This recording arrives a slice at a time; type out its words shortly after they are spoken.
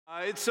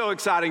It's so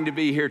exciting to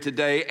be here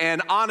today,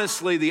 and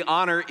honestly, the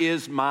honor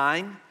is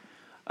mine.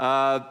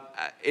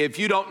 If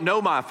you don't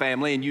know my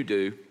family, and you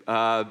do,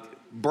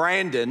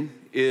 Brandon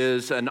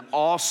is an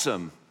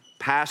awesome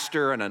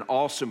pastor and an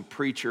awesome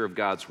preacher of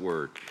God's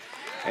Word.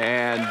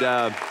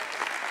 And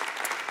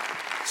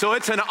so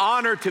it's an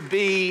honor to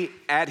be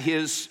at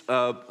his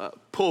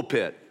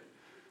pulpit.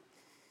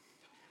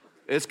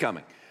 It's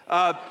coming.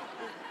 But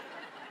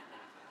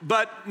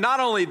not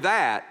only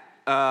that,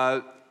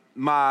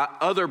 my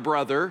other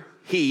brother,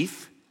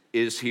 Heath,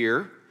 is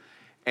here,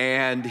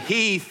 and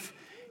Heath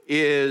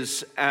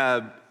is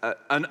an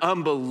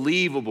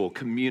unbelievable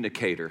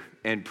communicator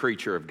and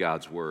preacher of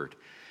God's Word,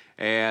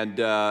 and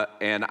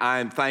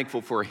I'm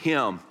thankful for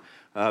him.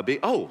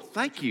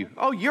 Thank you.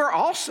 Oh, you're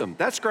awesome.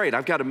 That's great.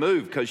 I've got to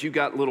move because you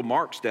got little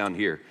marks down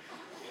here.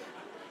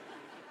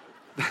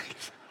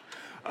 Thanks.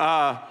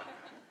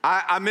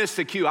 I missed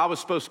the cue. I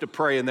was supposed to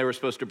pray, and they were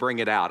supposed to bring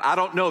it out. I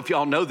don't know if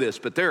y'all know this,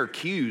 but there are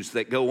cues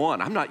that go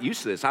on. I'm not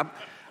used to this.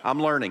 I'm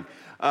learning.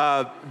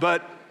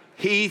 But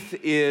Heath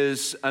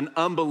is an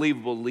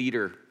unbelievable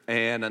leader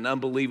and an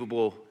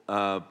unbelievable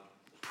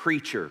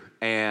preacher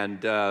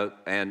and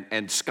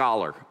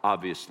scholar,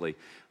 obviously,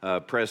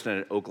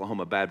 president at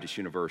Oklahoma Baptist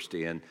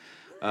University. And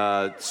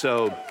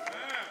so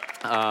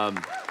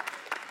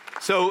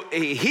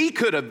he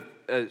could have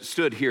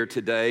stood here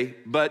today,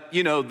 but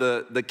you know,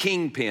 the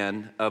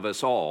kingpin of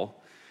us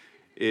all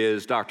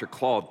is Dr.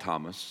 Claude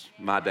Thomas,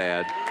 my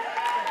dad,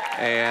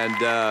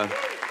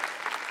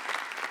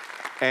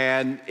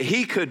 and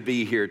he could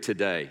be here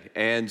today.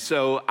 And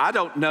so I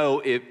don't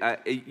know if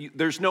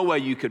there's no way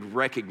you could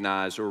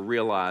recognize or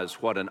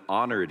realize what an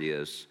honor it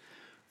is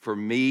for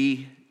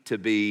me to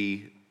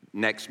be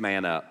next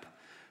man up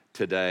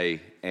today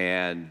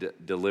and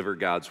deliver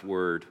God's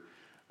Word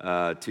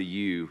to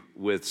you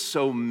with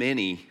so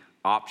many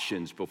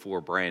options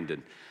before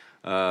Brandon,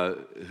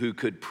 who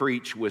could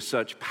preach with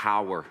such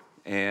power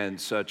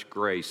and such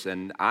grace.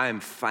 And I am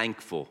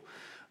thankful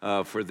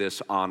for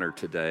this honor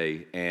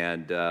today,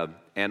 and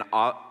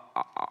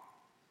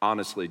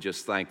honestly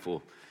just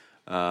thankful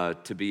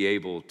to be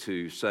able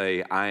to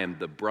say I am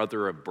the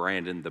brother of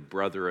Brandon, the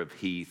brother of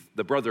Heath,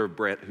 the brother of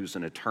Brett, who's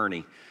an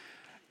attorney,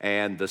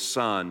 and the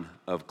son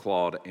of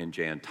Claude and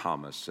Jan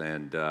Thomas.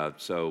 And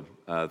so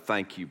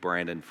thank you,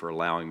 Brandon, for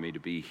allowing me to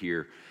be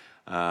here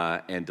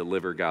and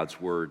deliver God's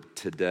Word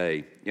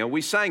today. You know, we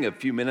sang a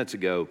few minutes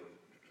ago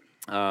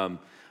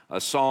a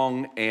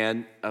song,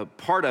 and a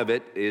part of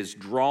it is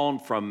drawn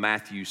from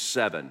Matthew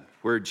 7,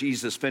 where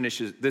Jesus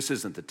finishes. This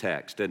isn't the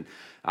text, and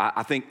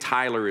I think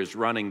Tyler is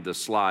running the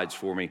slides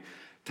for me.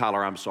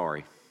 Tyler, I'm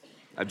sorry.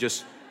 I'm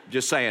just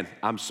saying,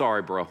 I'm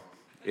sorry, bro.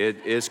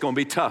 It's going to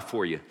be tough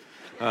for you.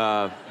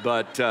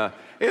 But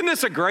isn't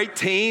this a great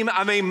team?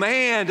 I mean,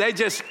 man, they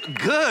just,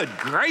 good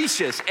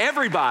gracious,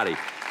 everybody.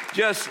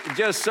 Just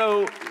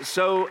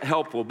so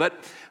helpful. But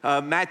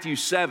Matthew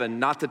 7,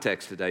 not the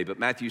text today, but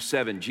Matthew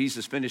 7,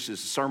 Jesus finishes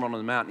the Sermon on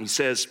the Mount, and he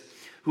says,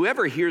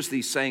 whoever hears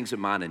these sayings of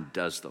mine and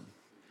does them,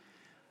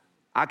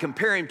 I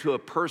compare him to a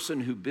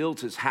person who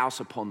builds his house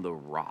upon the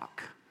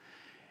rock.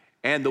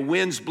 And the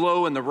winds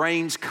blow and the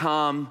rains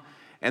come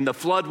and the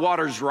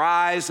floodwaters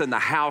rise and the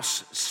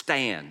house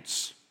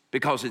stands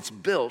because it's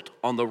built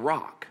on the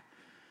rock.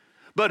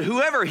 But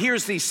whoever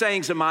hears these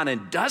sayings of mine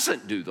and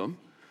doesn't do them,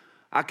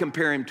 I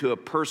compare him to a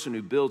person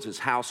who builds his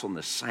house on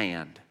the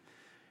sand,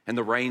 and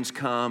the rains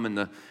come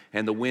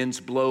and the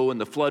winds blow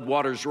and the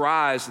floodwaters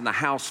rise and the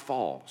house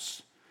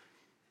falls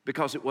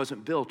because it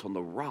wasn't built on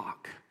the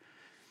rock.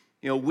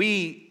 You know,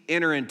 we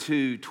enter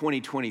into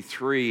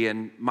 2023,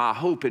 and my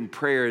hope and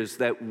prayer is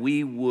that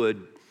we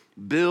would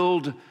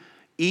build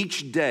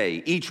each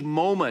day, each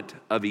moment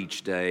of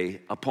each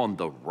day upon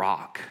the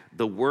rock,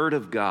 the Word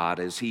of God,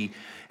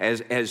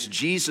 as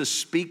Jesus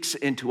speaks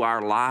into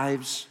our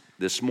lives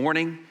this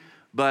morning,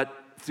 but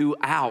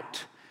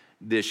throughout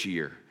this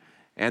year,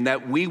 and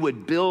that we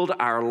would build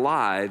our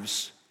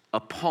lives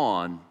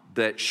upon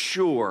that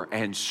sure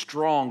and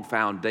strong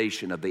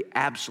foundation of the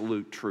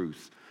absolute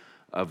truth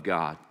of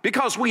God.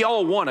 Because we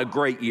all want a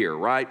great year,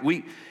 right?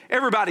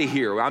 Everybody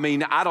here, I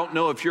mean, I don't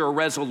know if you're a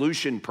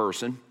resolution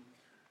person,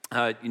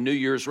 New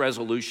Year's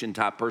resolution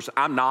type person.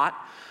 I'm not.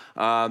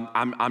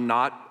 I'm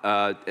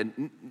not.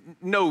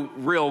 No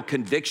real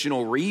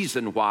convictional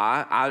reason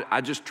why.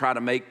 I just try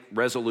to make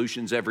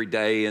resolutions every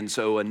day. And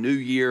so a new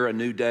year, a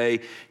new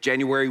day,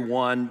 January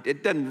 1,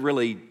 it doesn't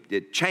really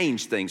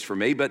change things for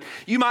me. But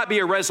you might be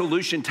a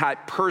resolution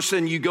type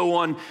person. You go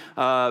on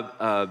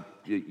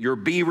your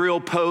Be Real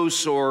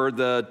posts or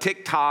the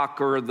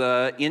TikTok or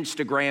the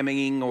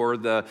Instagramming or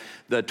the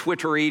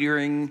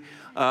Twittering.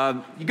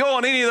 You go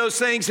on any of those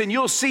things and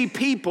you'll see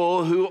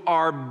people who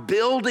are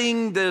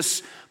building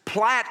this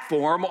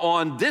platform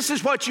on this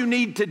is what you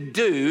need to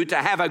do to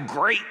have a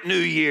great new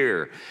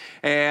year.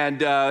 And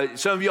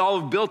some of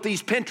y'all have built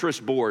these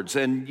Pinterest boards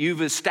and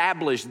you've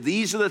established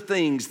these are the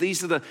things,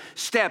 these are the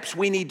steps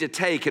we need to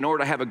take in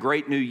order to have a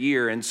great new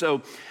year. And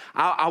so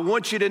I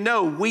want you to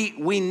know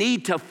we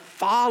need to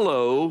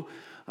follow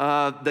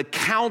the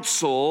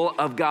counsel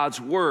of God's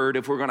word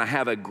if we're going to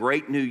have a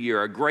great new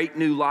year, a great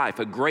new life,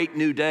 a great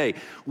new day.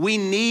 We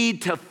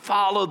need to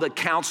follow the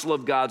counsel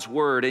of God's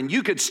word. And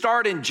you could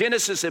start in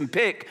Genesis and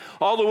pick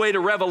all the way to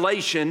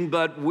Revelation,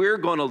 but we're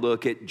going to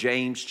look at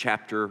James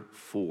chapter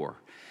 4.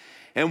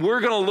 And we're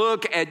going to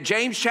look at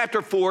James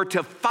chapter 4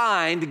 to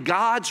find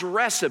God's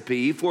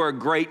recipe for a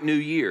great new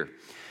year.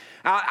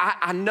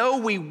 I know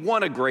we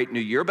want a great new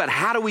year, but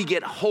how do we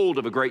get hold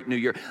of a great new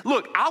year?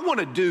 Look, I want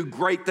to do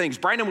great things.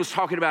 Brandon was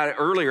talking about it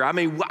earlier. I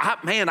mean,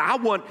 I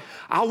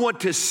want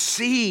to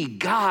see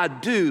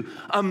God do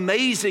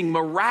amazing,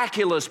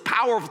 miraculous,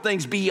 powerful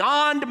things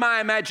beyond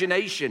my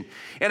imagination.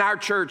 In our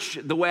church,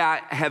 the way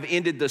I have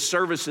ended the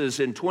services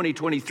in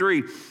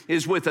 2023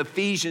 is with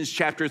Ephesians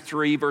chapter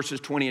 3, verses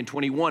 20 and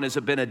 21 as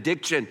a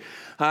benediction.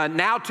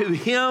 Now to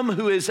him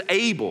who is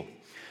able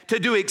to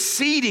do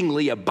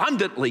exceedingly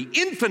abundantly,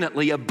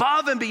 infinitely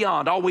above and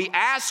beyond all we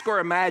ask or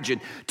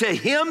imagine. To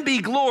him be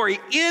glory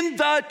in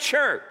the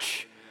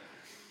church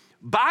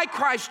by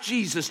Christ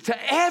Jesus to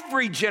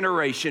every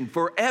generation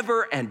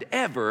forever and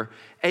ever.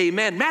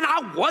 Amen. Man,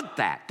 I want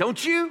that,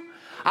 don't you?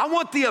 I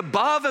want the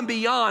above and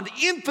beyond,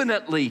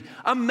 infinitely,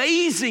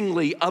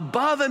 amazingly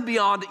above and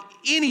beyond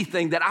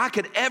anything that I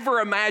could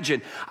ever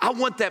imagine. I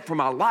want that for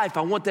my life.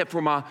 I want that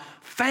for my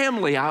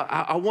family.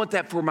 I want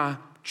that for my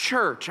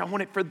church. I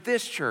want it for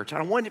this church.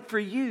 I want it for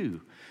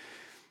you.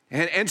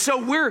 And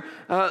so we're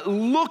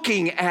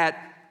looking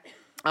at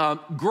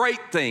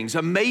great things,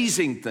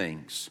 amazing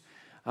things,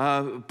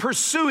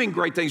 pursuing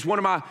great things. One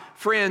of my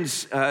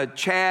friends,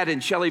 Chad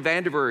and Shelley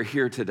Vandiver, are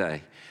here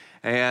today.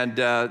 And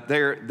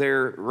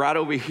they're right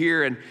over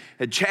here.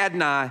 And Chad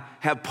and I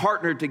have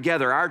partnered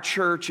together, our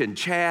church and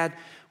Chad.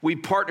 We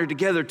partnered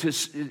together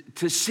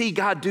to see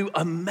God do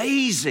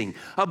amazing,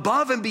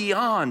 above and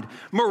beyond,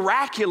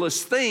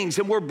 miraculous things.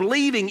 And we're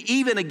believing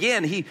even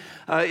again. He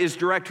is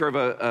director of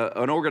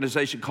an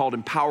organization called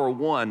Empower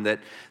One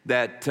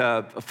that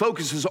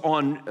focuses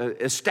on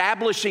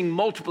establishing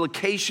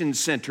multiplication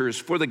centers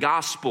for the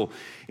gospel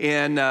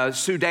in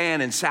Sudan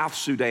and South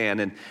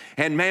Sudan.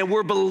 And man,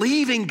 we're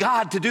believing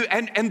God to do,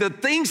 and the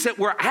things that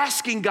we're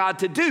asking God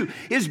to do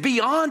is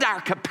beyond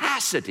our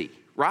capacity,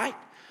 right?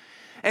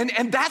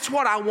 And that's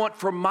what I want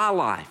for my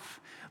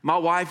life. My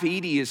wife,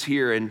 Edie, is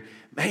here, and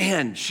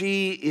man,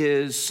 she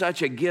is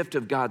such a gift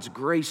of God's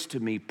grace to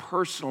me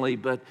personally,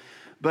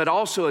 but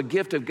also a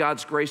gift of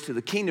God's grace to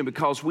the kingdom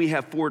because we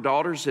have 4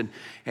 daughters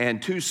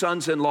and 2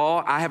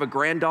 sons-in-law. I have a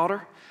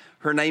granddaughter.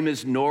 Her name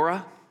is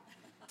Nora.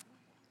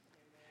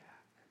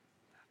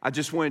 I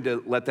just wanted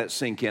to let that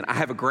sink in. I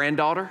have a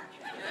granddaughter.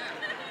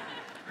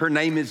 Her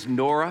name is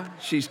Nora.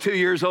 She's 2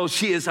 years old.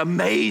 She is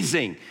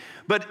amazing.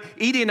 But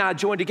Edie and I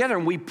joined together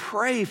and we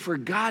pray for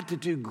God to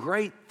do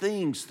great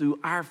things through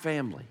our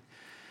family.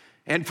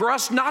 And for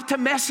us not to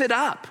mess it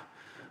up.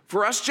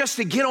 For us just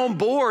to get on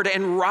board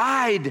and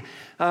ride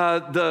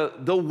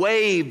the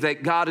wave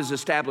that God is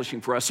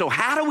establishing for us. So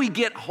how do we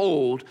get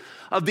hold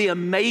of the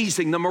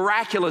amazing, the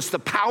miraculous, the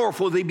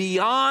powerful, the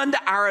beyond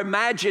our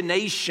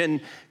imagination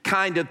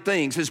kind of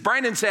things? As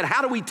Brandon said,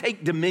 how do we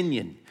take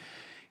dominion?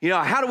 You know,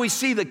 how do we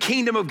see the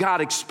kingdom of God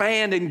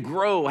expand and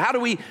grow? How do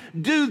we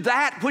do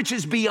that which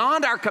is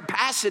beyond our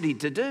capacity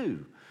to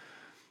do?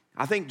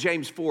 I think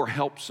James 4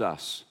 helps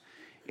us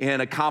in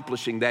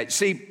accomplishing that.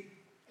 See,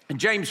 in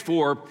James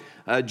 4,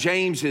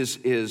 James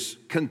is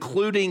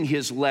concluding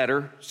his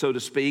letter, so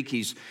to speak.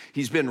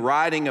 He's been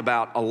writing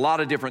about a lot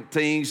of different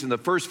things. In the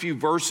first few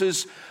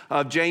verses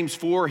of James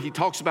 4, he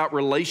talks about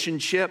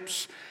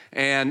relationships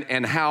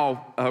and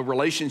how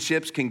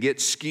relationships can get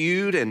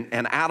skewed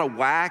and out of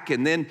whack.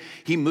 And then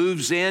he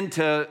moves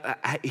into,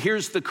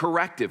 here's the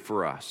corrective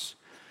for us.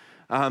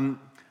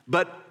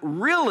 But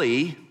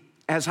really,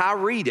 as I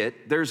read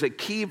it, there's a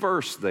key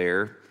verse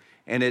there,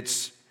 and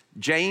it's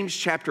James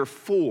chapter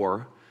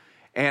 4,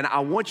 and I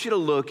want you to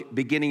look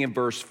beginning in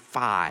verse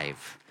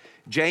 5.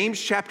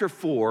 James chapter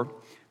 4,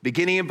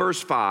 beginning in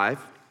verse 5.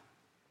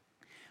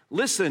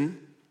 Listen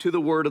to the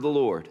word of the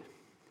Lord.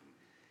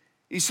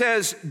 He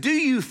says, do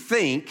you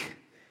think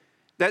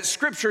that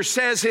Scripture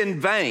says in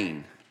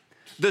vain,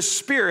 the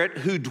Spirit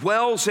who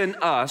dwells in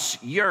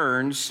us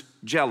yearns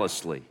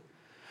jealously,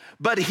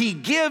 but he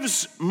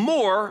gives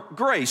more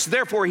grace.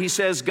 Therefore, he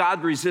says,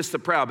 God resists the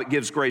proud, but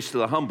gives grace to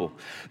the humble.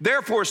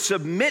 Therefore,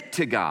 submit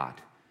to God.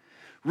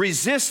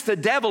 Resist the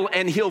devil,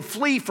 and he'll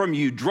flee from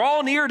you.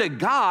 Draw near to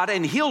God,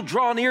 and he'll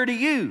draw near to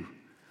you.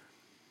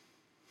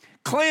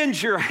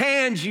 Cleanse your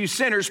hands, you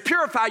sinners.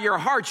 Purify your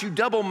hearts, you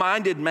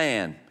double-minded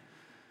man.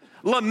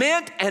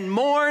 Lament and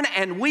mourn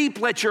and weep.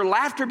 Let your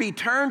laughter be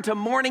turned to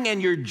mourning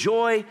and your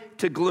joy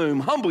to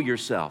gloom. Humble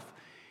yourself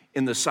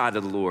in the sight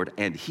of the Lord,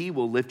 and he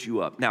will lift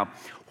you up. Now,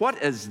 what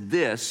does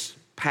this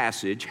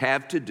passage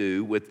have to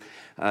do with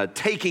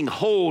taking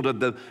hold of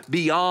the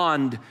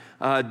beyond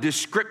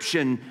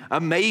description,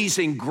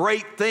 amazing,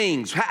 great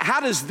things?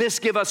 How does this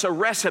give us a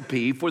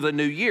recipe for the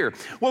new year?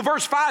 Well,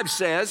 verse 5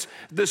 says,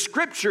 the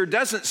Scripture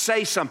doesn't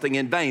say something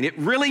in vain. It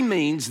really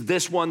means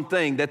this one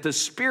thing, that the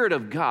Spirit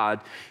of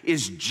God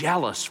is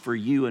jealous for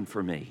you and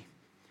for me.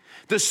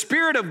 The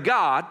Spirit of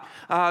God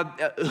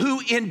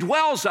who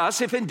indwells us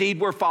if indeed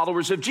we're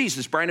followers of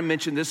Jesus. Brandon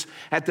mentioned this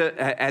at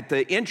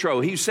the intro.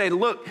 He said,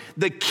 look,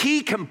 the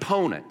key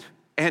component,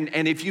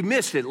 and if you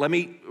missed it, let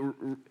me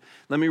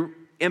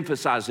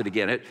emphasize it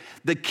again.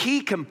 The key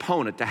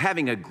component to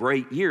having a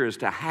great year is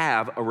to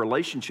have a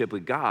relationship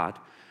with God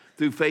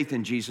through faith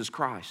in Jesus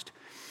Christ.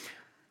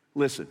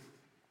 Listen,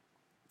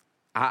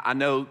 I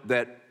know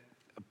that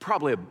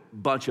probably a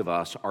bunch of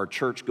us are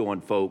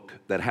church-going folk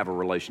that have a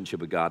relationship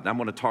with God, and I'm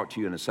going to talk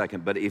to you in a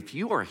second, but if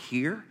you are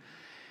here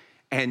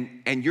and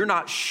you're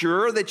not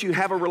sure that you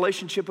have a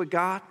relationship with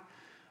God,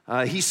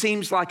 he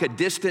seems like a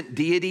distant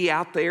deity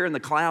out there in the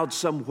clouds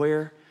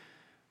somewhere,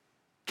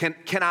 can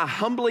I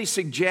humbly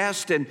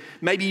suggest, and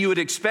maybe you would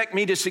expect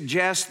me to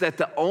suggest, that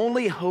the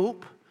only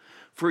hope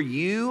for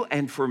you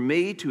and for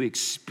me to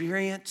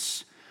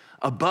experience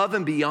above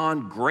and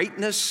beyond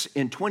greatness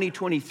in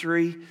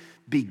 2023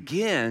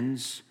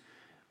 begins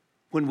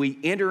when we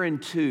enter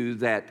into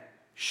that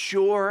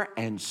sure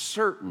and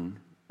certain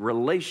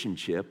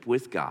relationship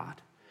with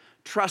God,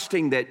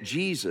 trusting that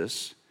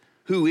Jesus,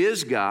 who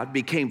is God,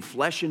 became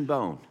flesh and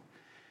bone.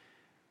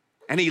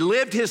 And he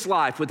lived his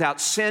life without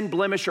sin,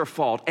 blemish, or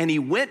fault, and he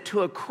went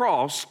to a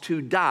cross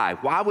to die.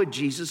 Why would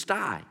Jesus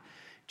die?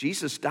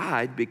 Jesus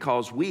died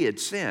because we had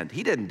sinned.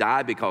 He didn't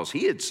die because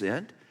he had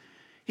sinned.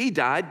 He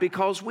died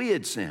because we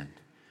had sinned.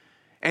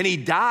 And he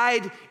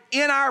died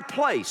in our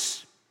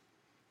place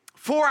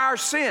for our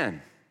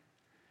sin.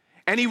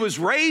 And he was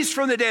raised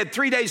from the dead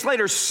 3 days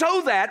later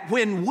so that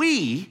when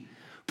we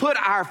put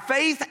our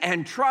faith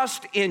and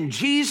trust in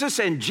Jesus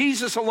and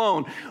Jesus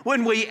alone,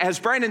 when we, as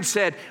Brandon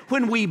said,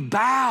 when we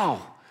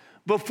bow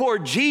before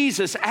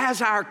Jesus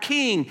as our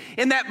King,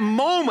 in that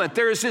moment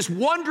there is this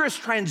wondrous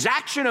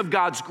transaction of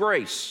God's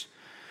grace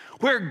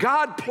where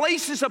God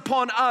places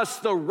upon us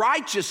the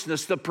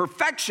righteousness, the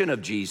perfection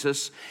of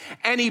Jesus,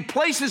 and he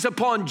places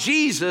upon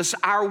Jesus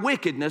our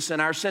wickedness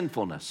and our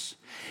sinfulness.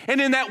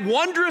 And in that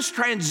wondrous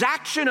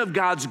transaction of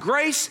God's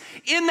grace,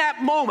 in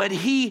that moment,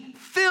 he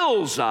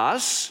fills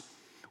us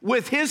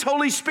with his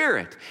Holy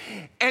Spirit.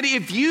 And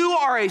if you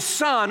are a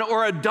son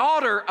or a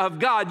daughter of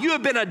God, you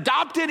have been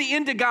adopted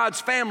into God's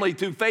family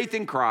through faith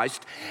in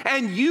Christ,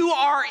 and you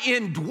are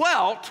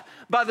indwelt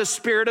by the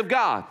Spirit of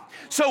God.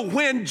 So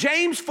when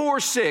James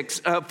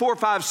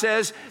 4:5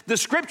 says, the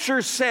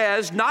scripture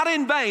says, not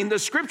in vain, the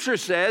scripture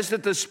says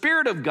that the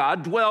Spirit of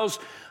God dwells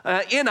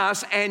in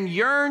us and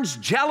yearns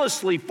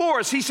jealously for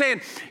us. He's saying,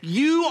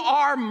 you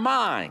are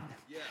mine.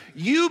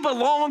 You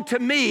belong to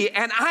me,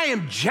 and I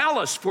am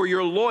jealous for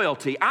your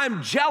loyalty.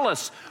 I'm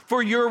jealous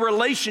for your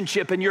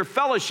relationship and your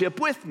fellowship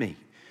with me.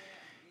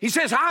 He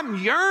says,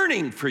 I'm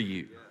yearning for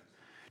you.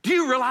 Do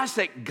you realize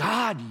that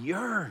God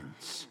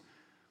yearns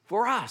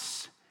for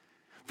us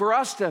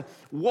to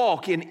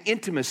walk in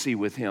intimacy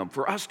with him,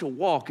 for us to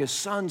walk as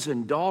sons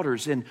and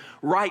daughters in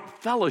right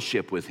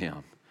fellowship with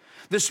him?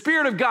 The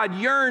Spirit of God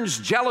yearns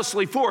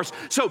jealously for us.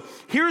 So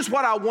here's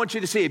what I want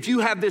you to see. If you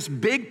have this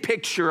big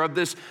picture of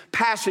this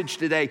passage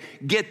today,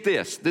 get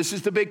this. This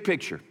is the big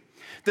picture.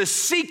 The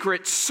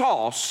secret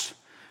sauce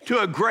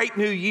to a great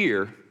new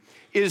year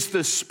is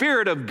the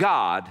Spirit of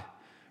God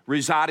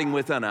residing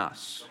within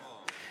us.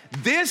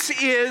 This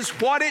is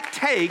what it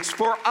takes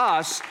for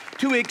us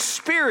to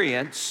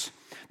experience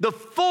the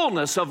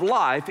fullness of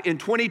life in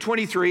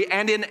 2023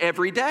 and in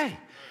every day.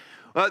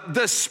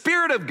 The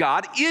Spirit of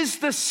God is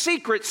the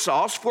secret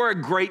sauce for a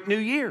great new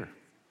year.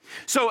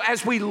 So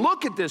as we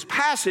look at this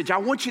passage, I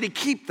want you to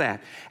keep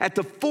that at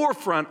the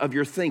forefront of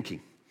your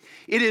thinking.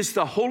 It is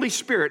the Holy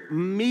Spirit,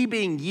 me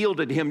being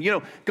yielded to him. You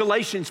know,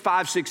 Galatians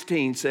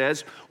 5:16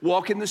 says,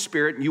 walk in the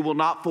Spirit and you will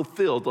not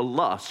fulfill the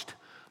lust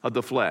of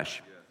the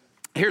flesh.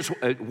 Here's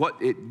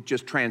what it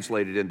just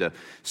translated into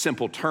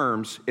simple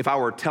terms. If I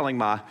were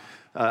telling I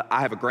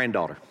have a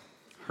granddaughter.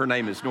 Her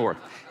name is Nora.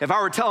 If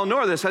I were telling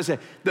Nora this, I say,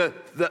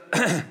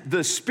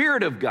 the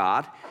Spirit of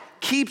God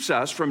keeps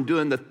us from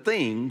doing the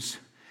things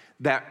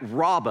that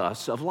rob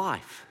us of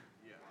life.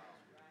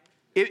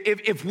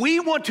 If we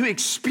want to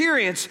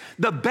experience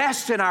the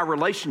best in our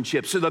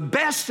relationships or the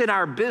best in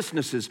our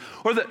businesses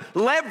or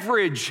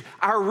leverage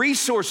our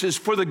resources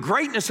for the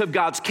greatness of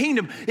God's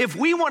kingdom, if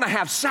we want to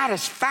have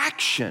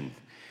satisfaction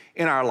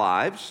in our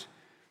lives,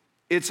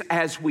 it's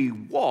as we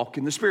walk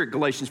in the Spirit.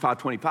 Galatians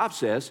 5:25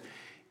 says,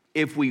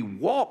 if we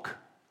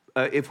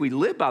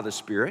live by the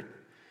Spirit,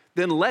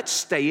 then let's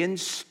stay in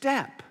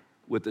step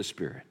with the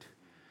Spirit.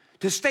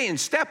 To stay in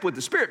step with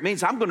the Spirit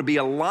means I'm going to be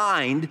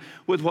aligned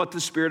with what the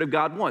Spirit of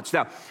God wants.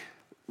 Now,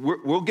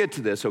 we'll get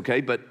to this,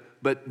 okay?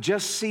 But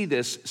just see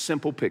this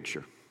simple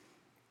picture.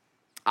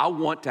 I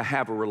want to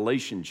have a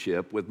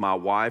relationship with my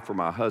wife or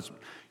my husband,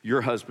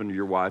 your husband or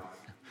your wife.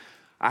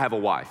 I have a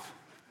wife.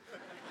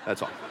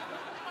 That's all.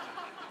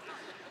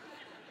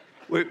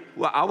 Well,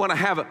 I want to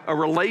have a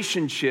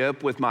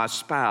relationship with my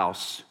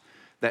spouse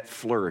that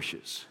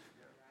flourishes.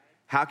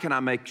 How can I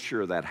make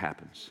sure that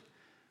happens?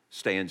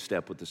 Stay in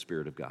step with the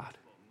Spirit of God.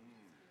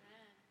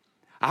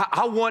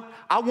 I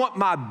want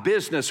my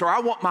business, or I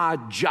want my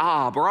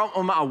job, or I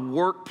want my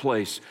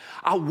workplace.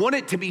 I want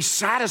it to be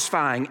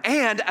satisfying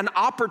and an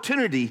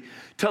opportunity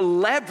to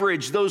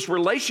leverage those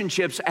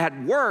relationships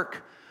at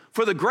work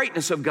for the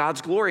greatness of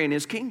God's glory and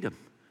His kingdom.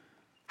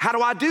 How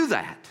do I do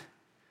that?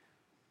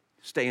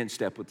 Stay in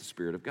step with the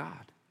Spirit of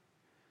God.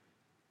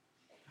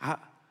 I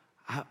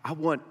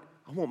want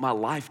my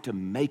life to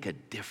make a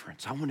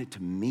difference. I want it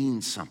to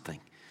mean something.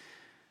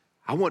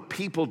 I want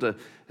people to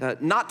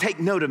not take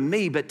note of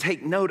me, but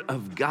take note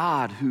of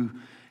God who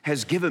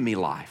has given me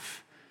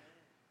life.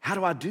 How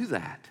do I do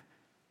that?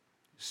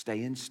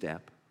 Stay in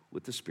step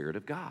with the Spirit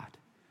of God.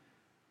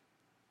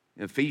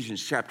 In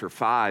Ephesians chapter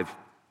 5,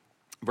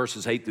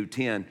 verses 8 through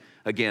 10,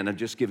 again, I'm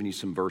just giving you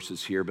some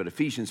verses here, but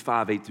Ephesians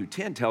 5, 8 through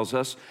 10 tells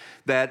us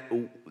that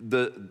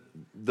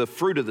the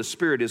fruit of the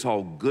Spirit is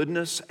all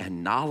goodness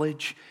and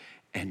knowledge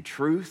and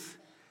truth.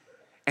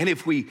 And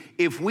if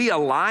we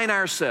align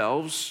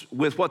ourselves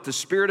with what the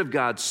Spirit of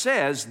God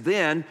says,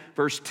 then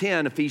verse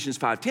 10, Ephesians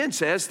 5:10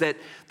 says that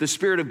the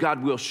Spirit of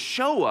God will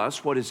show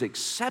us what is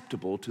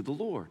acceptable to the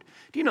Lord.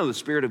 Do you know the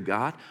Spirit of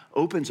God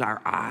opens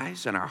our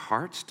eyes and our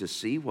hearts to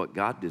see what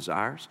God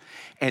desires?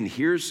 And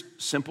here's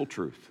simple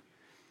truth.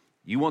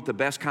 You want the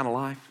best kind of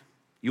life?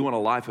 You want a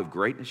life of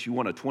greatness? You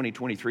want a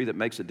 2023 that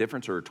makes a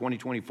difference, or a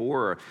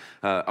 2024, or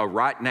a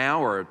right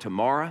now, or a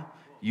tomorrow?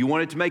 You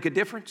want it to make a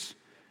difference?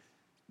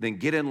 Then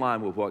get in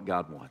line with what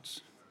God wants.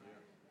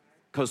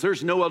 Because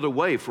there's no other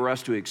way for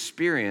us to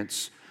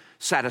experience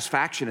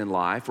satisfaction in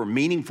life, or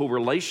meaningful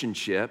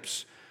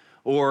relationships,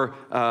 or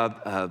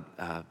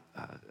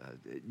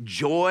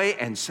joy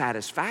and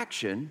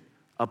satisfaction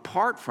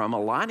apart from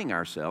aligning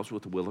ourselves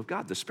with the will of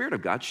God. The Spirit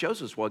of God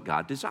shows us what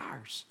God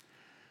desires.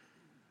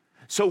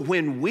 So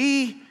when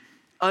we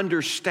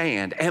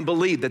understand and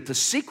believe that the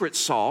secret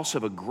sauce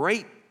of a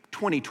great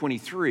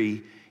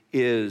 2023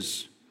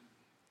 is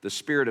the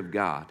Spirit of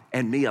God,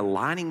 and me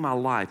aligning my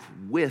life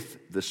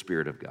with the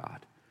Spirit of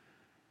God,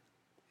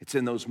 it's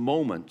in those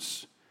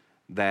moments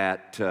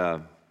that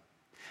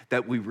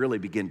we really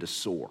begin to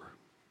soar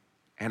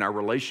and our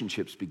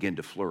relationships begin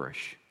to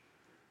flourish.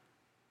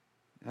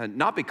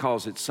 Not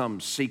because it's some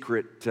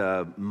secret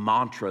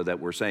mantra that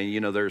we're saying. You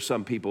know, there are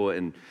some people,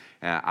 and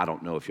I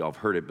don't know if y'all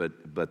have heard it,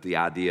 but the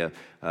idea,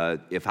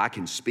 if I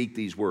can speak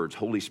these words,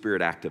 Holy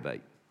Spirit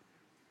activate.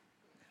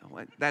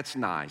 That's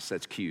nice,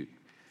 that's cute.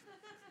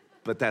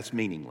 But that's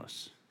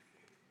meaningless.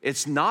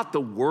 It's not the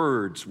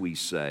words we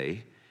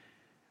say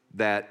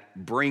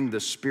that bring the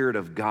Spirit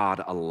of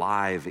God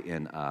alive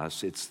in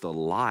us. It's the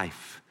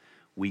life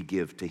we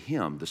give to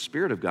Him. The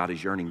Spirit of God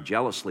is yearning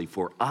jealously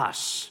for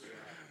us,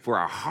 for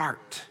our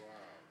heart.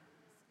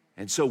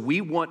 And so we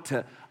want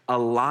to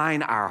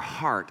align our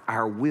heart,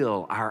 our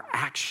will, our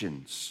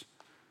actions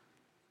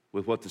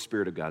with what the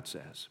Spirit of God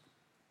says.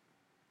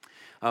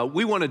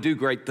 We want to do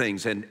great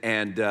things, and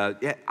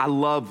I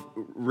love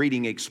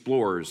reading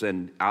explorers,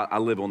 and I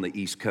live on the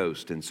East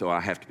Coast, and so I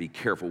have to be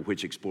careful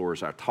which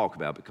explorers I talk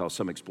about, because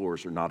some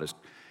explorers are not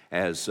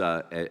as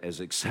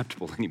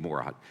acceptable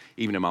anymore.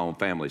 Even in my own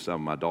family, some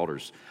of my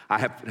daughters.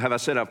 Have I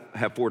said I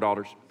have 4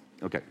 daughters?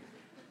 Okay.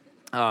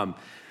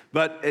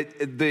 But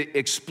the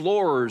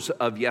explorers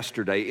of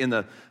yesterday, in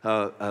the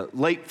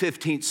late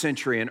 15th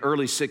century and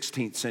early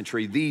 16th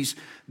century,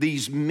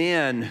 these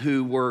men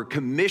who were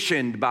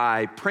commissioned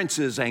by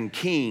princes and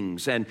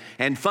kings and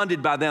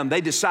funded by them,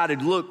 they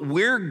decided, look,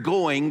 we're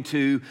going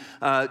to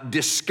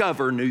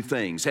discover new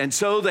things. And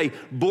so they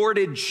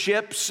boarded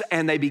ships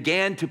and they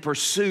began to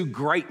pursue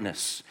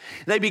greatness.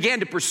 They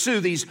began to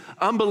pursue these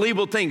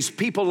unbelievable things.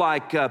 People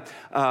like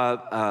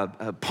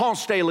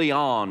Ponce de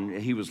Leon,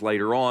 he was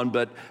later on,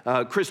 but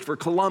Christopher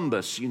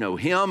Columbus, you know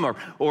him,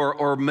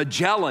 or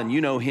Magellan, you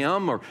know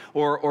him,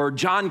 or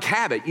John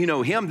Cabot, you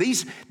know him.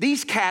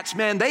 These cats,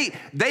 man,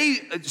 they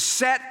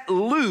set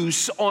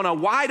loose on a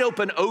wide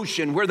open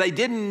ocean where they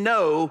didn't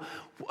know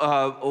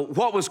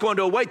what was going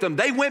to await them.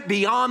 They went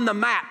beyond the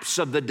maps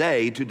of the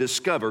day to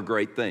discover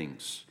great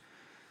things.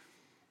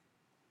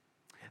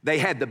 They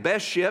had the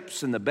best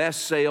ships and the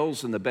best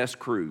sails and the best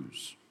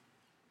crews.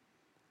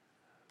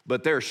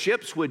 But their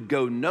ships would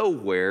go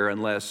nowhere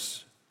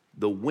unless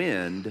the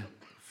wind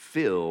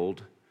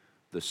filled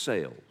the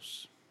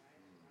sails.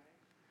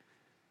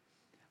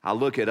 I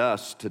look at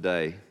us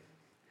today,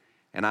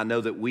 and I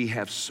know that we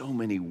have so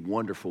many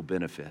wonderful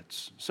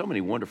benefits, so many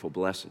wonderful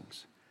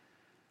blessings.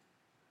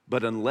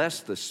 But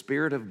unless the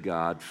Spirit of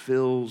God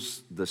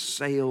fills the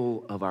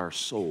sail of our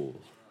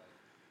soul,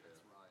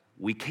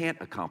 we can't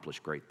accomplish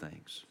great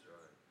things.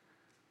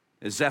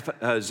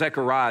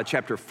 Zechariah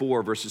chapter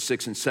 4, verses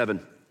 6 and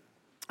 7.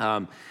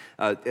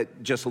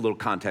 just a little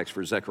context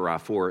for Zechariah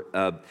 4.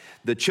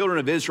 The children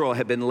of Israel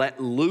have been let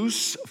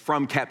loose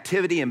from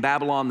captivity in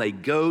Babylon. They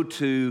go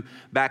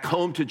back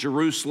home to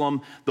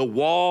Jerusalem. The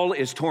wall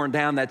is torn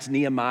down. That's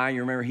Nehemiah.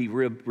 You remember he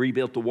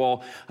rebuilt the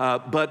wall.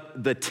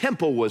 But the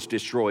temple was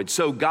destroyed.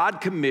 So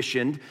God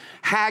commissioned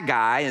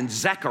Haggai and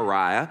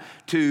Zechariah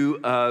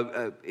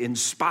to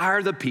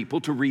inspire the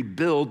people to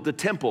rebuild the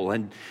temple.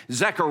 And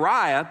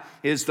Zechariah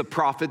is the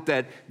prophet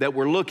that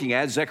we're looking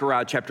at,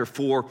 Zechariah chapter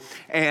 4.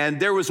 And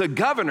there was a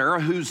governor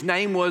whose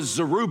name was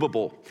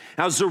Zerubbabel.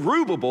 Now,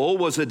 Zerubbabel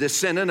was a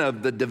descendant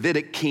of the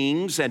Davidic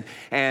kings,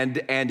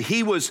 and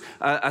he was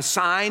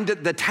assigned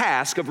the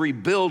task of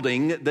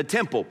rebuilding the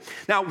temple.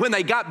 Now, when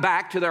they got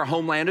back to their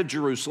homeland of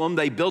Jerusalem,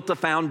 they built the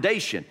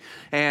foundation.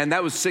 And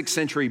that was 6th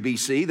century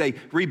BC. They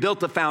rebuilt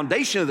the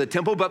foundation of the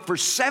temple, but for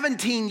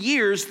 17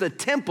 years, the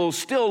temple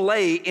still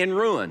lay in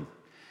ruin.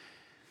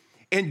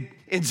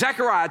 In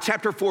Zechariah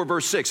chapter 4,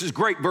 verse 6, it's a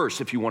great verse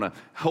if you want to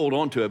hold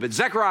on to it. But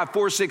Zechariah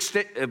 4,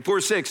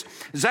 6,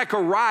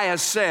 Zechariah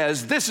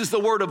says, this is the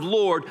word of the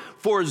Lord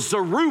for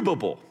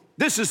Zerubbabel.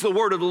 This is the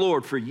word of the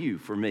Lord for you,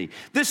 for me.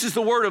 This is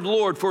the word of the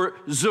Lord for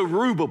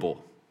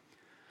Zerubbabel.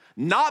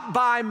 Not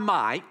by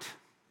might,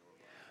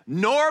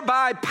 nor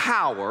by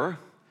power,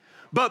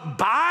 but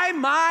by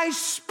my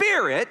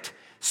Spirit,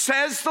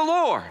 says the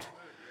Lord.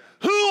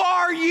 Who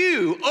are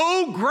you,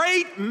 O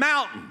great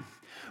mountain?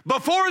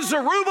 Before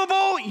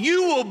Zerubbabel,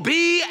 you will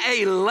be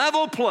a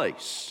level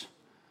place.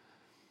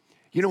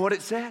 You know what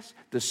it says?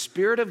 The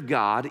Spirit of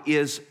God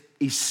is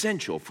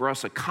essential for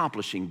us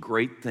accomplishing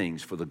great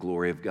things for the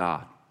glory of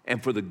God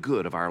and for the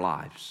good of our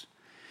lives.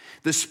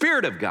 The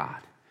Spirit of God.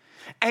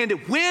 And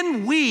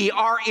when we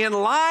are in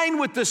line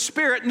with the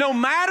Spirit, no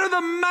matter the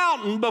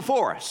mountain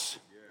before us,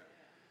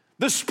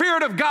 the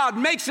Spirit of God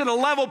makes it a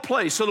level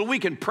place so that we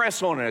can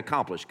press on and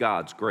accomplish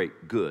God's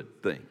great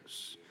good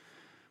things.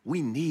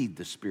 We need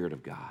the Spirit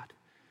of God.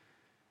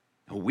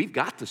 We've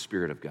got the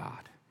Spirit of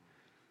God.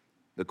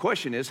 The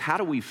question is, how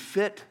do we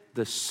fit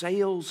the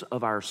sails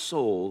of our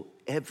soul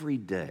every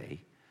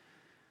day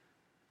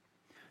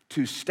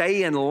to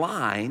stay in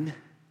line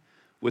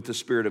with the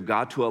Spirit of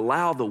God, to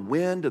allow the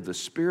wind of the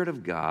Spirit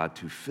of God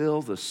to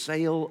fill the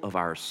sail of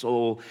our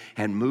soul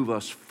and move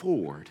us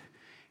forward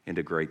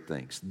into great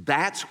things?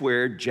 That's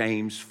where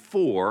James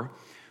 4,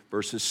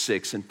 verses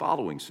 6 and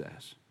following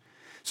says.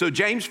 So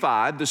James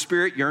 5, the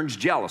Spirit yearns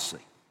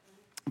jealously.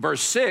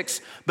 Verse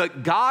 6,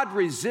 but God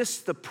resists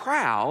the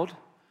proud,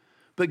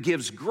 but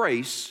gives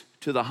grace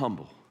to the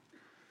humble.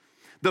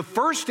 The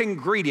first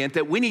ingredient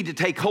that we need to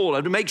take hold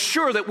of to make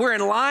sure that we're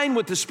in line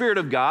with the Spirit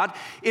of God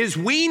is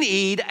we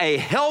need a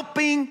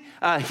heaping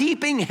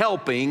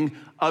helping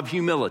of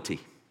humility.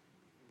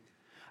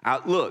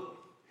 Look,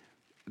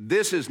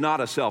 this is not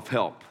a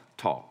self-help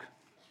talk.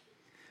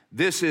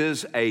 This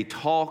is a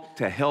talk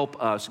to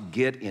help us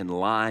get in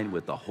line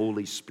with the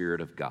Holy Spirit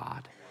of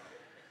God.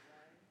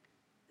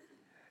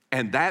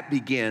 And that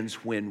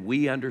begins when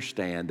we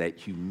understand that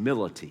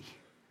humility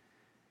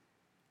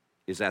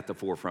is at the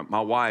forefront.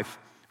 My wife,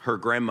 her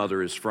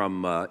grandmother is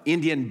from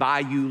Indian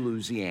Bayou,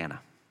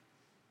 Louisiana,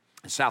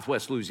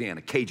 Southwest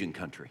Louisiana, Cajun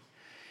country.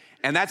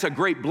 And that's a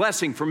great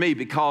blessing for me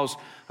because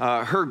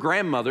her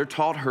grandmother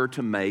taught her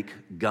to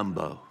make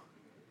gumbo.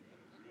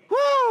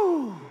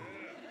 Woo!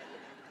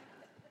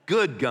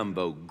 Good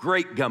gumbo,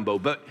 great gumbo.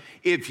 But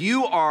if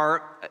you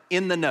are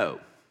in the know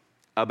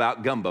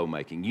about gumbo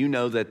making, you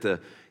know that the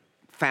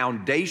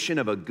foundation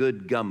of a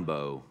good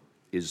gumbo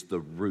is the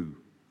roux.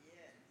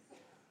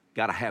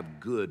 Got to have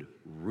good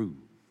roux.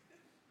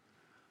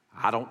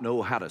 I don't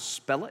know how to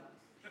spell it,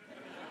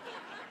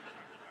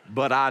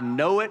 but I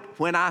know it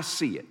when I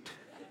see it.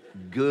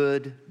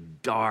 Good,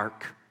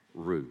 dark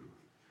roux.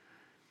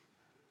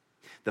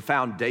 The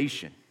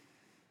foundation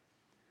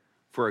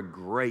for a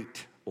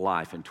great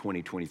life in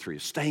 2023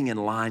 is staying in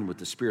line with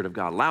the Spirit of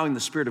God, allowing the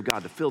Spirit of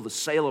God to fill the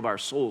sail of our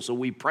soul so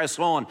we press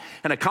on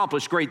and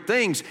accomplish great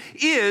things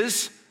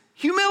is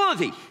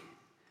humility.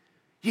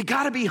 You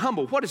got to be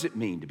humble. What does it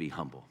mean to be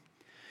humble?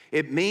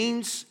 It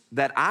means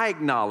that I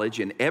acknowledge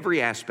in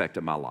every aspect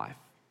of my life,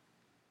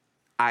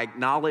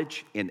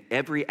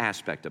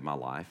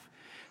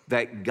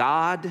 that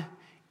God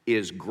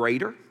is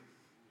greater,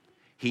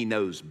 He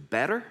knows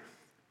better,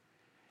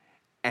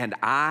 and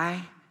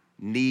I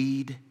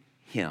need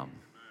Him.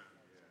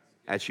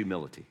 That's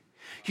humility.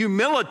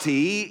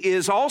 Humility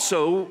is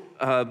also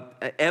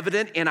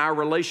evident in our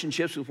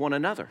relationships with one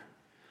another.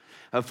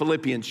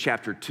 Philippians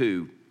chapter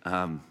 2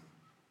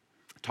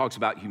 talks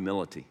about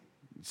humility.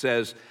 It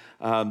says,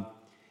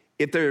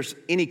 if there's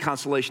any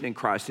consolation in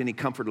Christ, any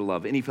comfort of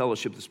love, any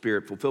fellowship of the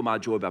Spirit, fulfill my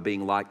joy by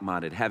being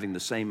like-minded, having the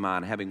same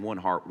mind, having one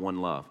heart,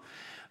 one love.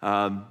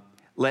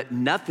 Let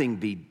nothing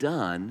be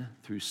done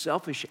through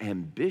selfish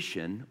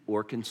ambition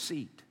or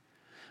conceit,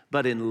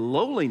 but in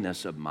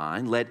lowliness of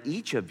mind, let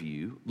each of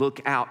you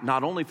look out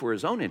not only for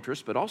his own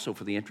interests, but also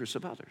for the interests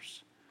of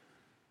others.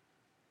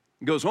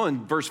 It goes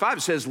on, verse 5,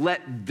 it says,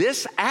 let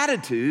this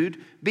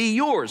attitude be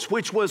yours,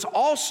 which was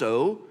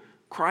also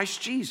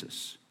Christ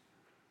Jesus,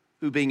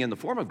 who being in the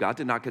form of God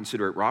did not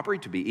consider it robbery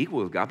to be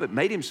equal with God, but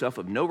made himself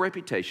of no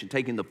reputation,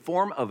 taking the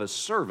form of a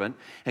servant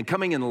and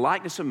coming in the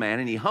likeness of man,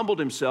 and he humbled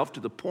himself to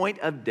the point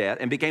of death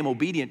and became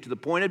obedient to the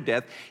point of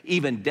death,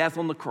 even death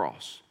on the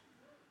cross.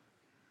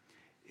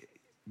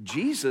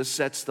 Jesus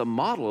sets the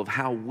model of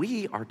how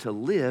we are to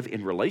live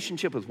in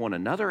relationship with one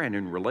another and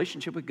in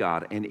relationship with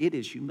God, and it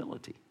is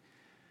humility.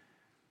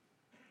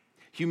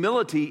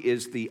 Humility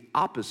is the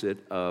opposite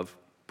of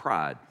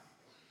pride.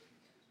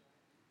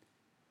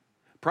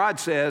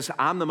 Pride says,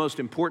 I'm the most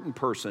important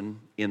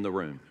person in the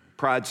room.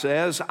 Pride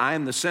says, I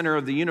am the center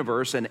of the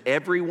universe and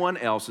everyone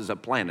else is a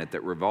planet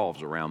that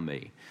revolves around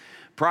me.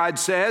 Pride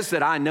says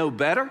that I know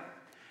better,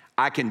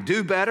 I can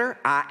do better,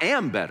 I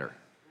am better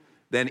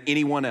than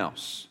anyone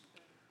else.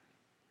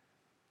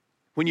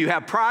 When you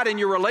have pride in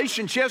your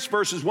relationships,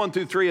 verses 1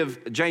 through 3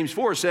 of James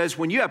 4 says,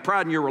 when you have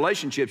pride in your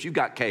relationships, you've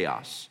got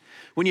chaos.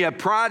 When you have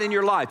pride in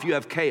your life, you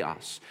have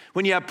chaos.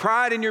 When you have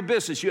pride in your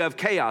business, you have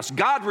chaos.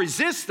 God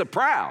resists the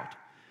proud,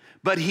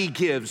 but he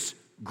gives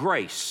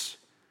grace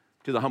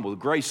to the humble.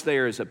 Grace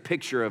there is a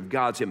picture of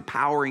God's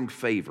empowering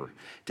favor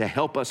to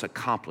help us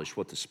accomplish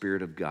what the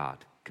Spirit of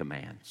God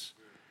commands.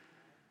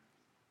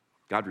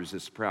 God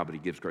resists the proud, but he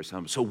gives grace to the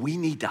humble. So we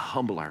need to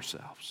humble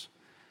ourselves.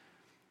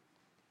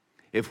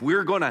 If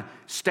we're going to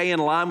stay in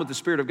line with the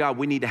Spirit of God,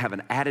 we need to have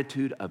an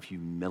attitude of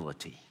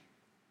humility.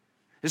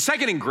 The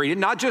second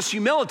ingredient, not just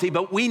humility,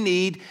 but we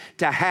need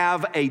to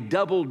have a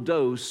double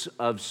dose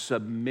of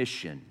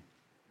submission.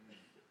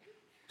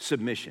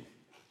 Submission.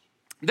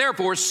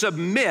 Therefore,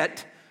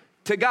 submit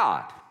to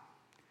God.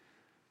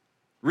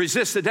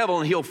 Resist the devil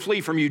and he'll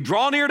flee from you.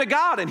 Draw near to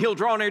God and he'll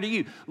draw near to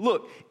you.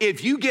 Look,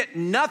 if you get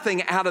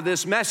nothing out of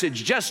this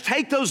message, just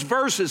take those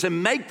verses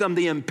and make them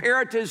the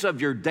imperatives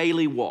of your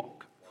daily walk.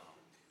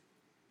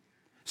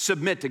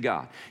 Submit to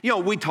God. You know,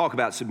 we talk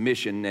about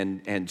submission,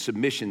 and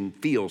submission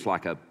feels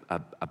like a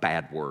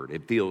bad word.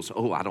 It feels,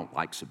 oh, I don't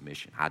like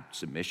submission.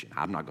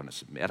 I'm not going to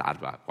submit.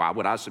 Why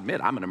would I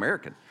submit? I'm an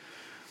American.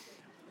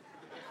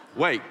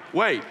 Wait,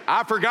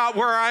 I forgot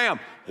where I am.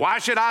 Why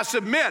should I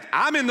submit?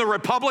 I'm in the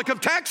Republic of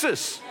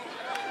Texas.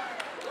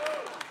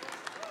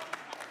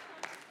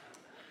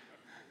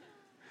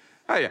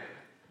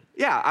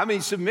 Yeah, I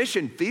mean,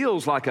 submission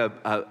feels like an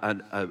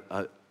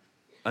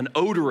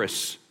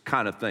odorous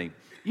kind of thing.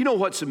 You know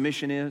what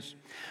submission is?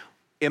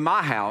 In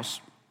my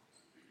house,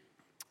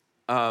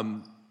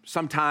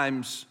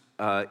 sometimes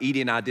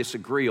Edie and I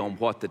disagree on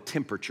what the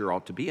temperature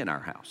ought to be in our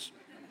house.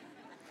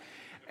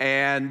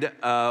 And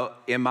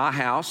in my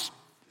house,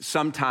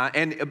 sometimes,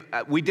 and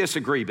we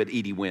disagree, but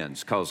Edie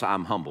wins because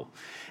I'm humble.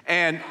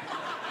 And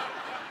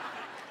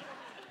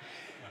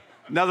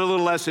another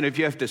little lesson, if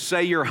you have to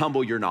say you're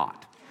humble, you're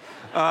not.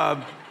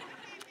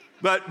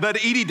 But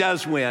Edie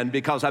does win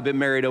because I've been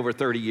married over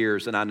 30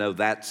 years and I know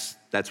that's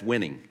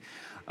winning.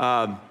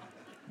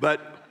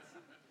 But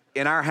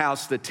in our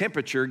house, the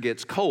temperature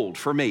gets cold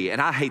for me, and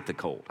I hate the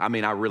cold. I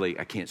mean,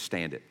 I can't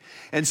stand it.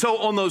 And so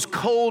on those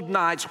cold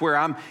nights where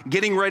I'm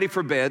getting ready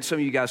for bed, some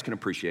of you guys can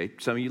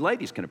appreciate, some of you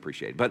ladies can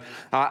appreciate, but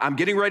I'm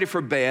getting ready for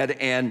bed,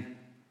 and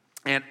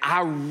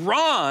I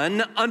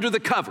run under the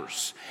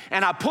covers,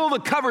 and I pull the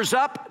covers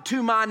up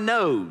to my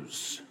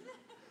nose,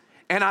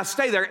 and I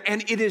stay there,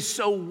 and it is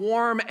so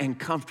warm and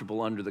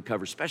comfortable under the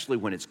covers, especially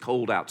when it's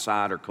cold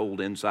outside or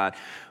cold inside.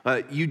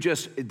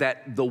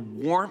 The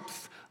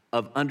warmth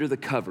of under the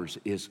covers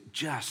is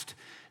just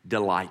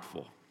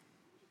delightful.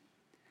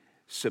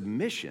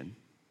 Submission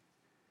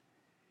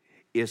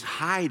is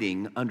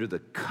hiding under the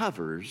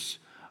covers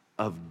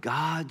of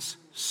God's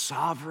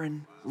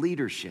sovereign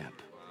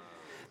leadership.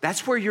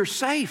 That's where you're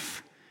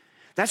safe.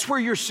 That's where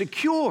you're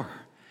secure.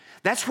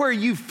 That's where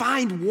you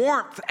find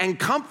warmth and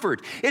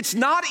comfort. It's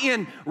not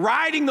in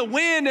riding the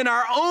wind in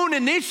our own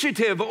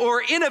initiative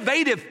or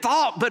innovative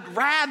thought, but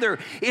rather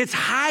it's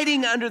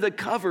hiding under the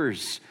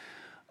covers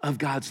of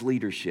God's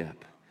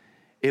leadership.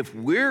 If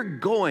we're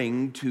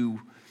going to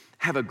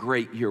have a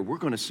great year, we're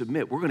going to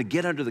submit. We're going to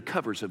get under the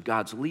covers of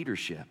God's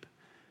leadership.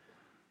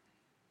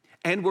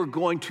 And we're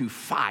going to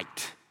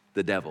fight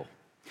the devil.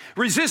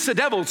 Resist the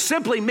devil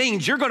simply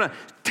means you're going to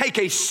take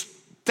a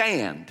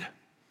stand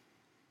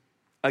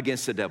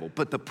against the devil.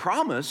 But the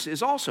promise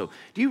is also,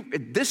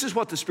 this is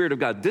what the Spirit of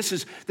God, this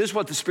is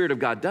what the Spirit of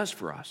God does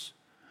for us.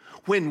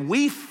 When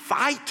we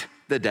fight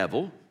the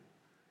devil,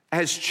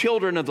 as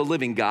children of the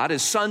living God,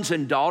 as sons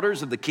and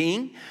daughters of the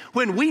King,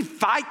 when we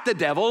fight the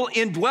devil,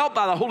 indwelt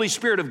by the Holy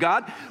Spirit of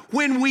God,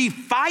 when we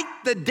fight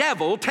the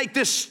devil, take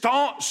this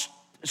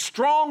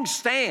strong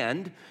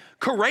stand,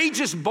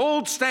 courageous,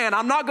 bold stand.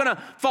 I'm not going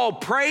to fall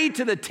prey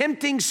to the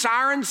tempting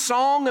siren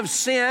song of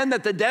sin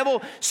that the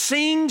devil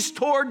sings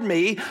toward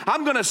me.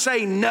 I'm going to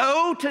say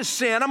no to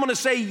sin. I'm going to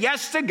say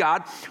yes to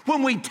God.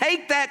 When we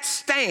take that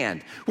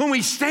stand, when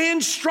we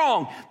stand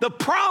strong, the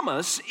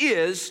promise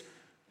is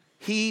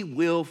He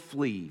will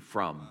flee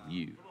from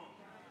you.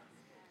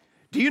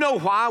 Do you know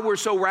why we're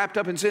so wrapped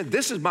up in sin?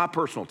 This is my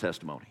personal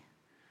testimony.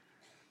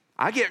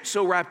 I get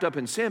so wrapped up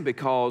in sin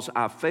because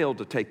I failed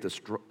to take the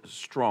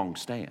strong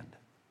stand.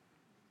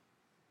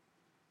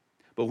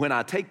 But when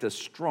I take the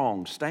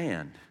strong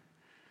stand,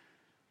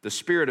 The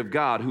Spirit of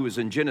God, who was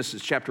in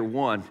Genesis chapter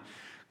 1,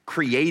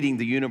 creating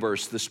the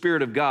universe. The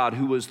Spirit of God,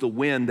 who was the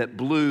wind that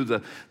blew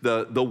the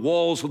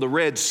walls of the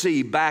Red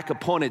Sea back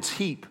upon its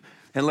heap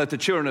and let the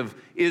children of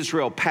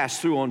Israel pass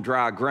through on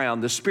dry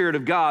ground. The Spirit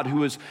of God, who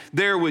was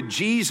there with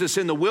Jesus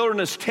in the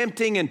wilderness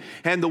tempting,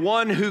 and the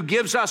one who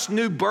gives us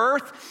new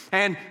birth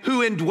and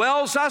who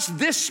indwells us.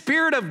 This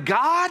Spirit of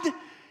God,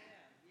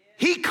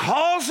 He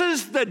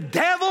causes the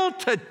devil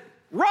to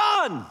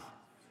run,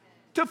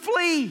 to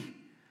flee.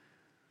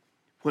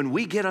 When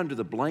we get under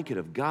the blanket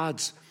of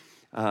God's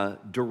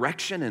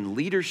direction and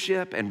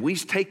leadership, and we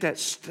take that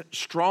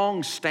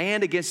strong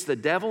stand against the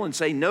devil and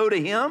say no to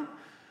him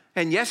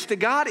and yes to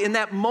God, in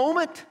that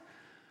moment,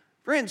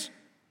 friends,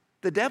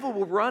 the devil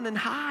will run and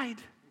hide.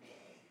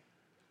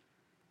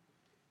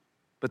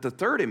 But the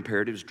third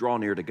imperative is draw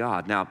near to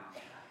God. Now,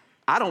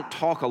 I don't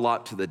talk a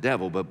lot to the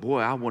devil, but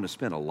boy, I want to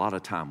spend a lot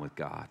of time with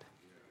God.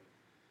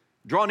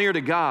 Draw near to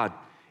God.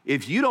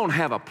 If you don't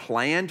have a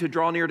plan to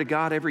draw near to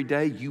God every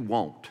day, you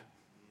won't.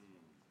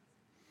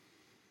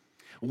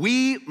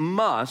 We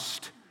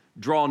must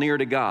draw near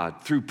to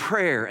God through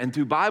prayer and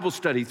through Bible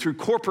study, through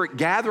corporate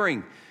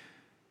gathering.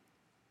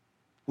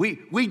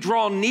 We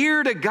draw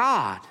near to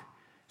God.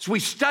 So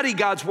we study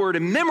God's Word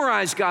and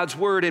memorize God's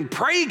Word and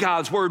pray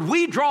God's Word.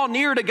 We draw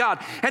near to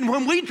God. And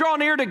when we draw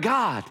near to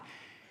God,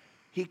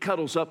 He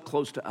cuddles up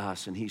close to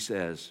us and He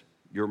says,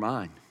 "You're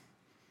mine.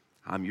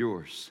 I'm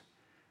yours.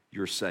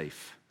 You're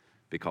safe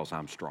because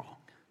I'm strong."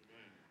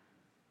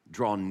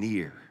 Draw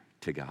near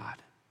to God.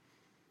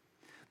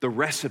 The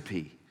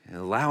recipe in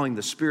allowing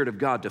the Spirit of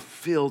God to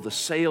fill the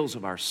sails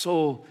of our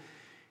soul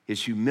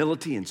is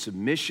humility and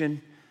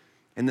submission.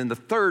 And then the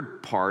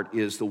third part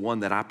is the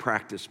one that I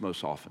practice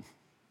most often: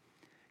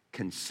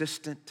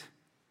 consistent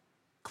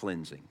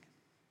cleansing.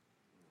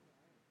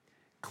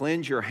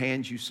 Cleanse your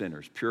hands, you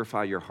sinners.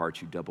 Purify your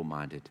hearts, you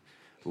double-minded.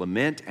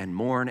 Lament and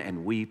mourn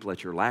and weep.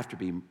 Let your laughter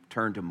be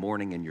turned to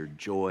mourning and your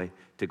joy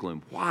to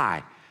gloom.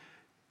 Why?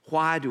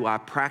 Why do I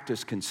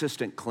practice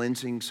consistent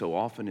cleansing so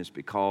often? Is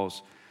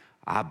because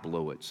I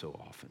blow it so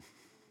often.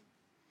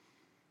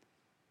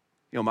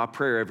 You know, my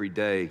prayer every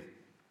day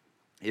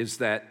is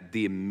that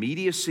the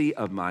immediacy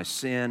of my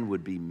sin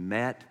would be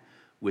met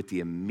with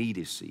the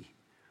immediacy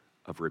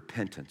of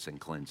repentance and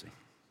cleansing,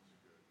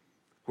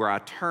 where I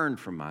turn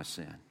from my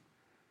sin,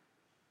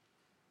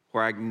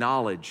 where I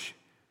acknowledge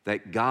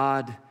that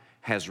God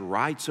has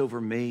rights over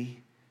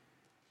me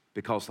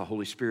because the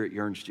Holy Spirit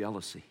yearns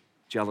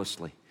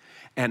jealously.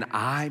 And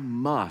I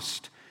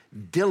must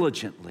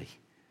diligently,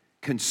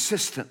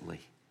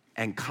 consistently,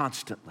 and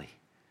constantly,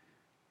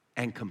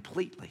 and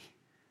completely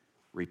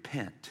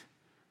repent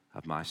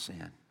of my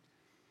sin.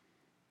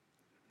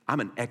 I'm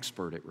an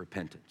expert at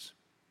repentance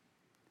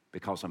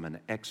because I'm an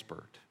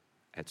expert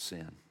at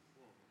sin.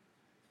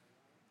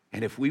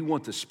 And if we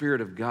want the Spirit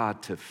of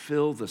God to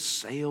fill the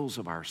sails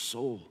of our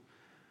soul,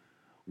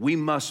 we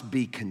must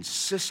be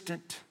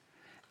consistent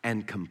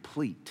and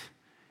complete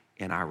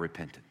in our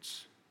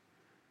repentance.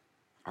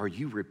 Are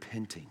you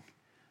repenting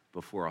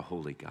before a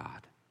holy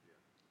God?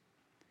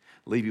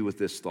 Leave you with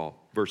this thought.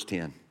 Verse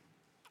 10.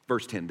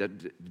 Verse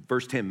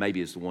 10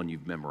 maybe is the one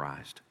you've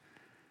memorized.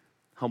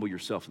 Humble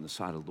yourself in the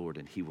sight of the Lord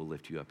and He will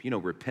lift you up. You know,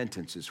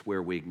 repentance is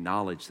where we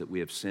acknowledge that we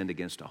have sinned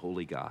against a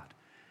holy God.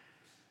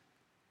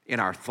 In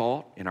our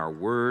thought, in our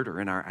word, or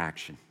in our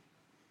action.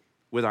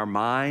 With our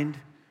mind,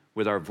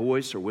 with our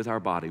voice, or with our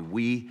body,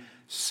 we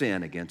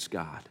sin against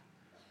God.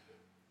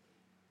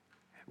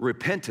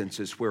 Repentance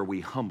is where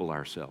we humble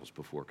ourselves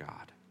before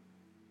God.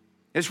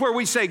 It's where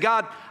we say,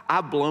 "God,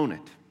 I've blown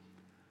it.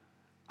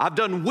 I've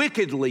done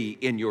wickedly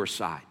in your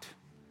sight.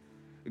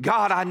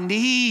 God, I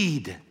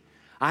need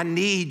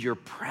your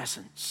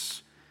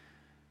presence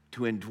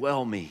to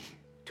indwell me,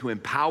 to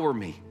empower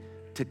me,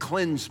 to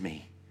cleanse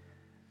me.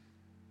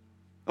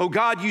 Oh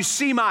God, you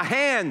see my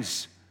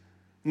hands,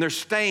 and they're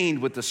stained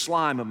with the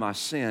slime of my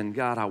sin.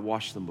 God, I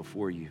wash them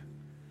before you.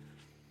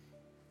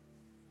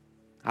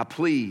 I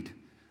plead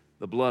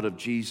the blood of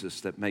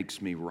Jesus that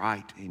makes me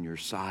right in your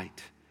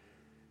sight,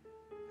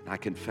 and I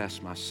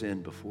confess my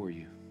sin before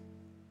you.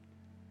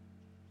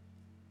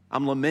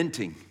 I'm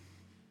lamenting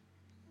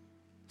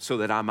so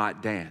that I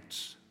might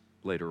dance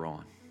later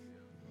on.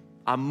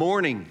 I'm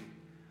mourning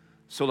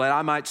so that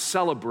I might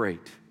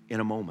celebrate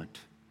in a moment.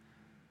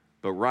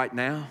 But right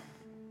now,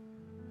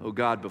 oh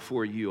God,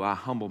 before you, I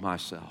humble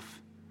myself.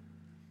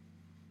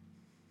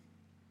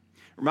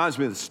 Reminds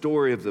me of the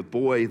story of the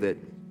boy that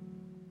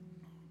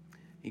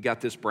he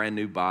got this brand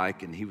new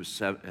bike, and he was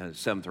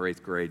seventh or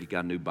eighth grade. He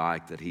got a new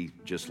bike that he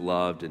just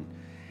loved, and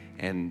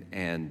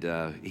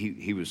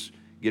he was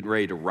getting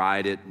ready to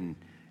ride it,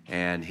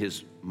 and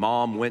his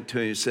mom went to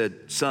him and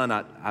said, "Son,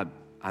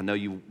 I know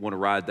you want to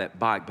ride that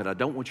bike, but I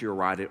don't want you to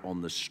ride it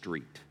on the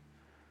street.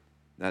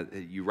 Now,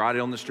 you ride it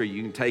on the street,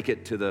 you can take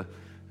it to the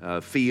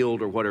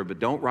field or whatever, but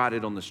don't ride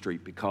it on the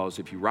street, because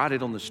if you ride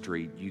it on the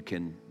street, you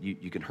can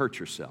hurt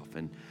yourself."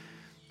 And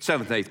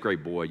seventh, eighth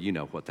grade boy, you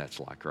know what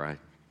that's like, right?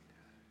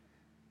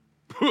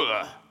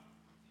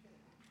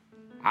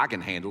 I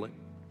can handle it.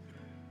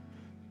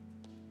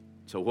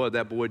 So what did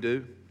that boy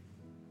do?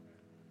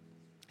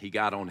 He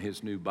got on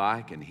his new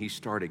bike and he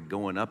started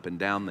going up and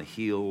down the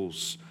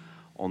hills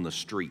on the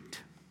street.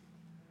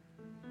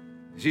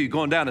 As he was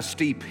going down a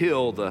steep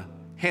hill, the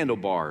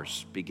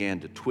handlebars began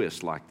to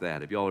twist like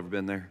that. Have y'all ever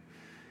been there?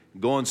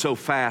 Going so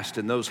fast,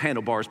 and those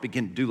handlebars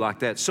begin to do like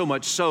that, so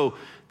much so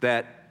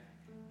that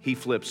he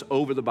flips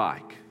over the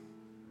bike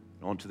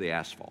onto the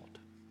asphalt.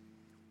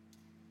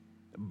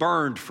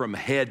 Burned from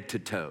head to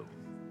toe.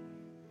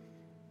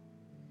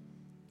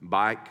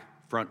 Bike,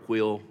 front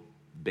wheel,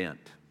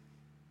 bent.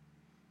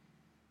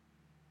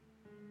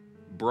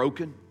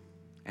 Broken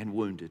and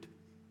wounded.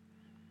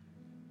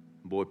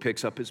 Boy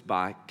picks up his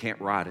bike, can't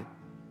ride it,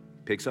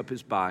 picks up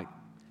his bike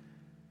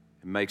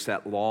and makes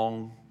that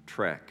long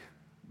trek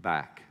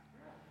back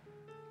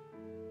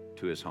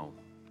to his home.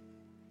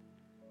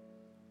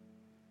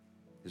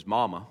 His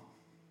mama,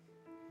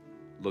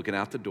 looking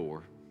out the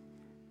door,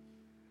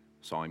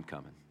 saw him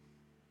coming.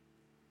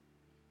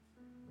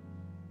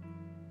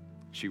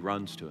 She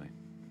runs to him.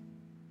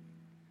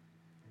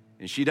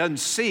 And she doesn't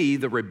see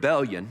the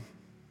rebellion.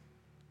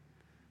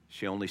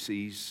 She only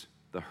sees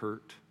the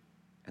hurt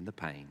and the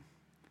pain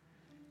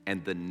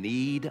and the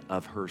need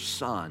of her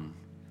son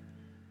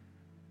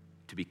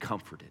to be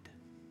comforted,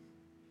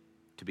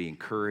 to be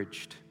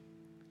encouraged,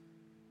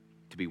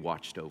 to be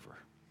watched over.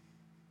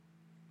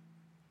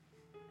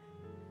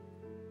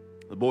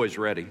 The boy's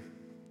ready.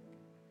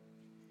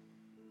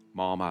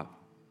 Mom, I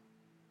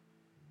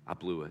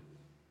blew it.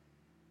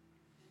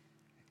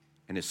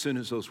 And as soon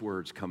as those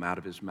words come out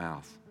of his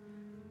mouth,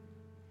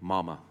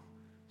 Mama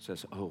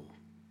says, oh,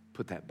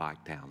 put that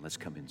bike down. Let's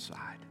come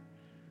inside.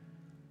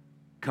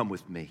 Come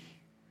with me.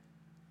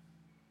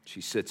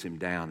 She sits him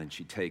down and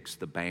she takes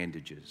the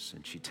bandages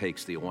and she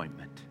takes the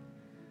ointment.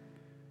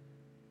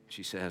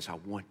 She says, I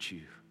want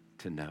you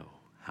to know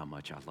how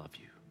much I love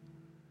you.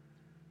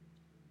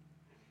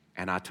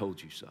 And I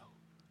told you so.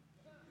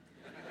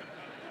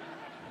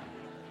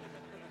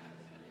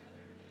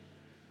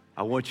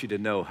 I want you to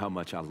know how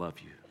much I love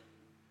you.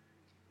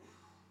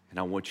 And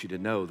I want you to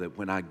know that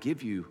when I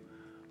give you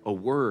a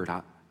word,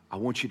 I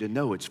want you to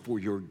know it's for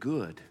your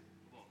good,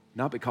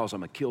 not because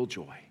I'm a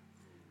killjoy.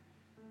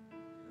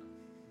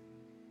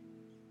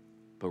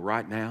 But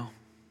right now,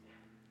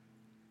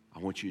 I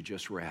want you to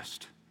just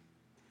rest.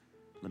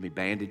 Let me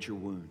bandage your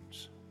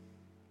wounds.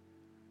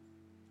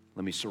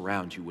 Let me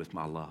surround you with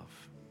my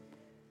love.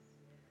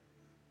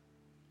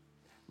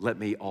 Let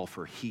me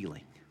offer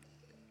healing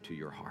to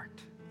your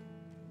heart.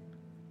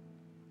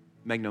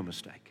 Make no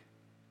mistake.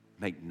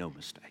 Make no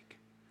mistake.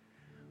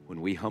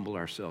 When we humble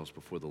ourselves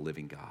before the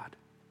living God,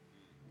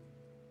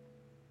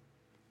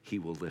 He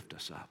will lift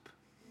us up.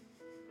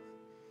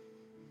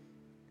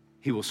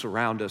 He will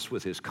surround us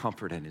with His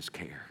comfort and His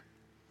care.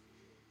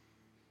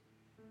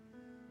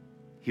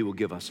 He will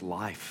give us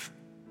life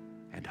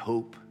and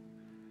hope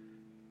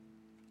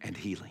and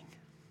healing.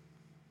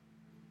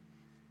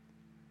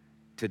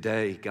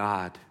 Today,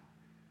 God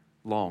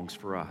longs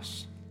for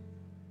us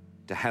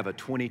to have a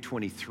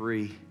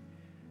 2023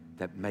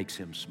 that makes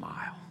Him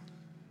smile.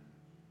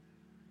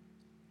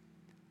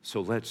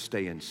 So let's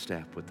stay in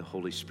step with the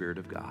Holy Spirit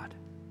of God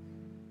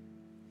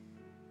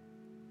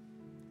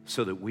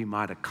so that we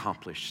might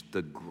accomplish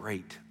the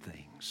great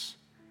things,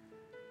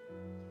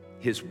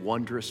 His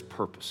wondrous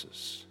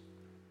purposes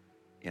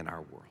in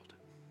our world.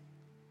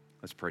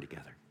 Let's pray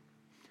together.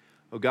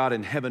 Oh God,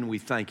 in heaven, we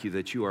thank you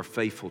that you are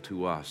faithful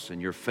to us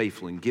and you're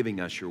faithful in giving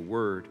us your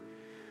word.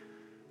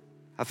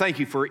 I thank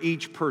you for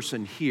each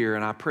person here,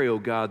 and I pray, oh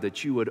God,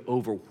 that you would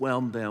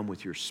overwhelm them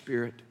with your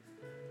Spirit.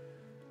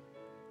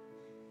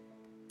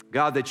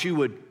 God, that you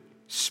would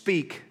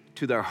speak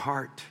to their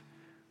heart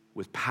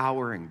with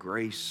power and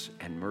grace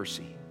and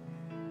mercy,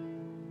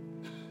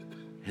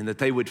 and that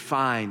they would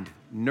find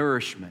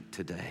nourishment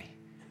today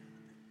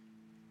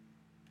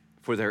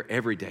for their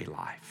everyday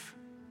life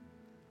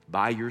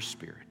by your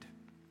Spirit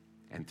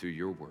and through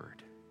your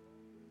word.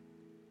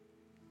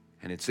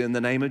 And it's in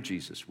the name of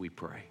Jesus we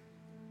pray.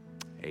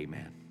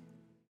 Amen.